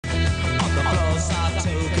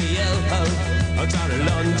down in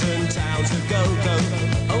London town to go-go.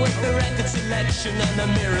 With the record selection and the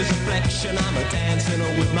mirror's reflection, I'm a dancing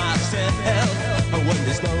with myself. When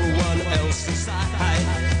there's no one else inside,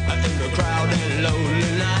 in the crowded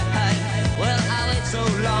lonely night. Well, I wait so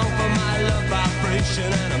long for my love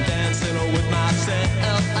vibration, and I'm dancing with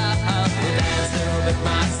myself. Dancing with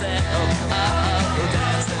myself.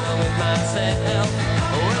 Dancing with myself.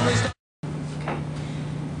 When there's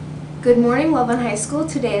Good morning, Loveland High School.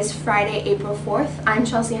 Today is Friday, April 4th. I'm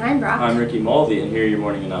Chelsea Heimbrock. I'm Ricky Mulvey, and here are your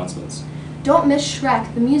morning announcements. Don't miss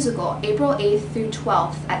Shrek the Musical, April 8th through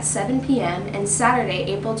 12th at 7 p.m. and Saturday,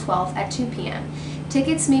 April 12th at 2 p.m.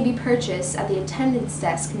 Tickets may be purchased at the attendance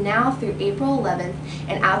desk now through April 11th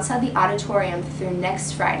and outside the auditorium through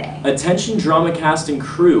next Friday. Attention drama cast and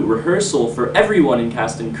crew. Rehearsal for everyone in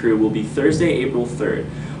cast and crew will be Thursday, April 3rd,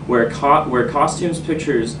 where costumes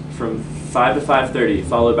pictures from 5 to 5:30,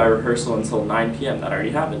 followed by rehearsal until 9 p.m. That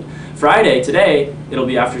already happened. Friday, today, it'll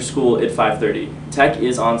be after school at 5:30. Tech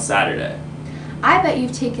is on Saturday. I bet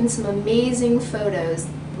you've taken some amazing photos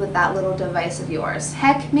with that little device of yours.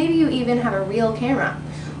 Heck, maybe you even have a real camera.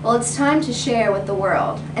 Well, it's time to share with the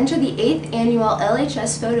world. Enter the 8th annual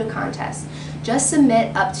LHS photo contest. Just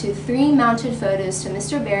submit up to 3 mounted photos to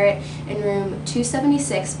Mr. Barrett in room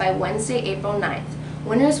 276 by Wednesday, April 9th.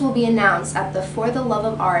 Winners will be announced at the For the Love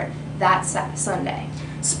of Art that Sunday.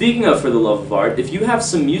 Speaking of For the Love of Art, if you have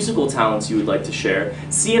some musical talents you would like to share,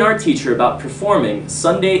 see an art teacher about performing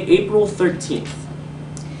Sunday, April 13th.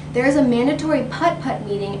 There is a mandatory putt-putt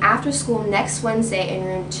meeting after school next Wednesday in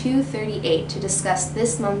room 238 to discuss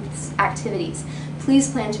this month's activities. Please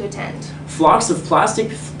plan to attend. Flocks of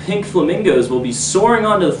plastic pink flamingos will be soaring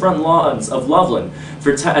onto the front lawns of Loveland.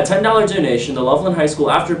 For a $10 donation, the Loveland High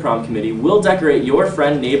School After Prom Committee will decorate your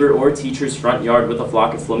friend, neighbor, or teacher's front yard with a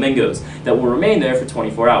flock of flamingos that will remain there for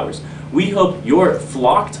 24 hours. We hope your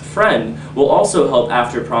flocked friend will also help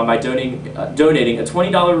After Prom by donating a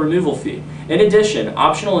 $20 removal fee. In addition,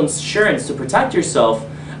 optional insurance to protect yourself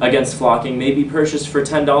against flocking may be purchased for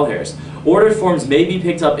 $10. Order forms may be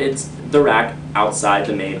picked up at the rack outside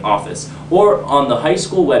the main office or on the high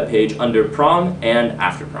school webpage under Prom and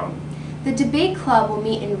After Prom. The debate club will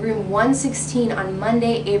meet in room 116 on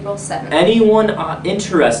Monday, April 7th. Anyone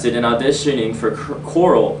interested in auditioning for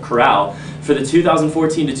chorale for the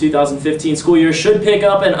 2014 to 2015 school year should pick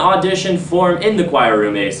up an audition form in the choir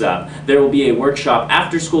room ASAP. There will be a workshop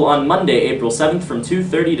after school on Monday, April 7th from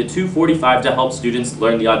 2:30 to 2:45 to help students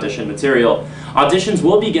learn the audition material. Auditions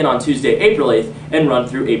will begin on Tuesday, April 8th and run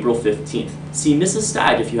through April 15th. See Mrs.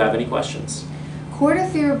 Stagg if you have any questions. Quarter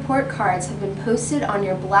 3 report cards have been posted on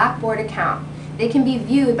your Blackboard account. They can be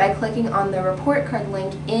viewed by clicking on the report card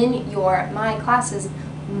link in your My Classes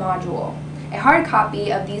module. A hard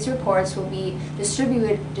copy of these reports will be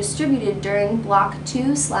distributed during Block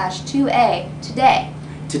 2/2A today.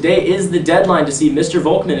 Today is the deadline to see Mr.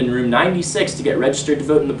 Volkman in room 96 to get registered to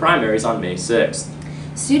vote in the primaries on May 6th.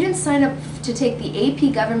 Students sign up to take the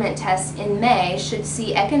AP Government test in May should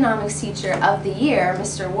see Economics Teacher of the Year,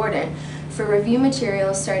 Mr. Warden, for review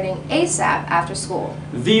materials starting ASAP after school.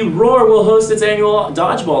 The Roar will host its annual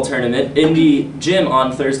dodgeball tournament in the gym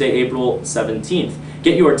on Thursday, April 17th.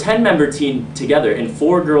 Get your 10-member team together, and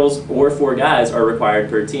 4 girls or 4 guys are required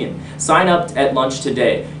per team. Sign up at lunch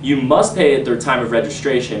today. You must pay at the time of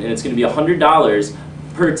registration, and it's going to be $100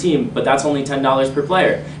 per team, but that's only $10 per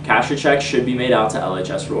player. Cash or check should be made out to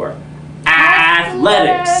LHS Roar.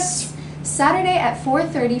 Athletics! Saturday at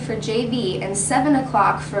 4:30 for JV and 7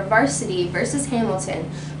 o'clock for varsity versus Hamilton.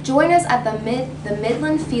 Join us at the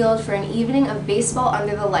Midland Field for an evening of baseball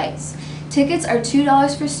under the lights. Tickets are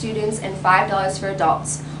 $2 for students and $5 for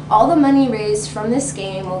adults. All the money raised from this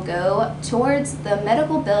game will go towards the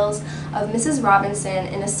medical bills of Mrs. Robinson,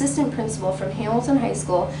 an assistant principal from Hamilton High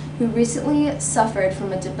School who recently suffered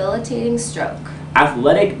from a debilitating stroke.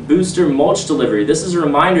 Athletic Booster Mulch Delivery. This is a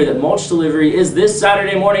reminder that mulch delivery is this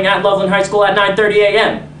Saturday morning at Loveland High School at 9:30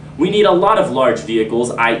 a.m. We need a lot of large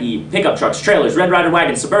vehicles, i.e. pickup trucks, trailers, Red Ryder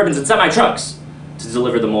wagons, Suburbans, and semi-trucks to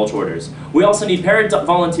deliver the mulch orders. We also need parent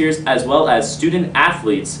volunteers as well as student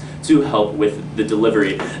athletes to help with the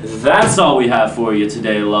delivery. That's all we have for you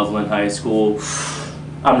today, Loveland High School.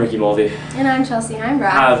 I'm Ricky Mulvey. And I'm Chelsea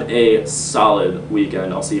Heimbrock. Have a solid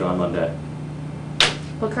weekend. I'll see you on Monday.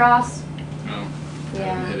 Lacrosse? No. Yeah. I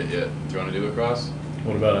haven't hit it yet. Do you want to do lacrosse?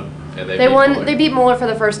 What about it? Yeah, They won. They beat Moeller for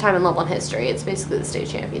the first time in Loveland history. It's basically the state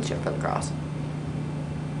championship for lacrosse.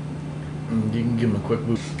 You can give them a quick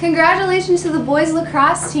boost. Congratulations to the boys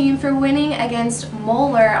lacrosse team for winning against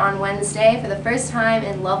Moeller on Wednesday for the first time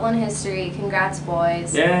in Loveland history. Congrats,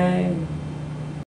 boys. Yay!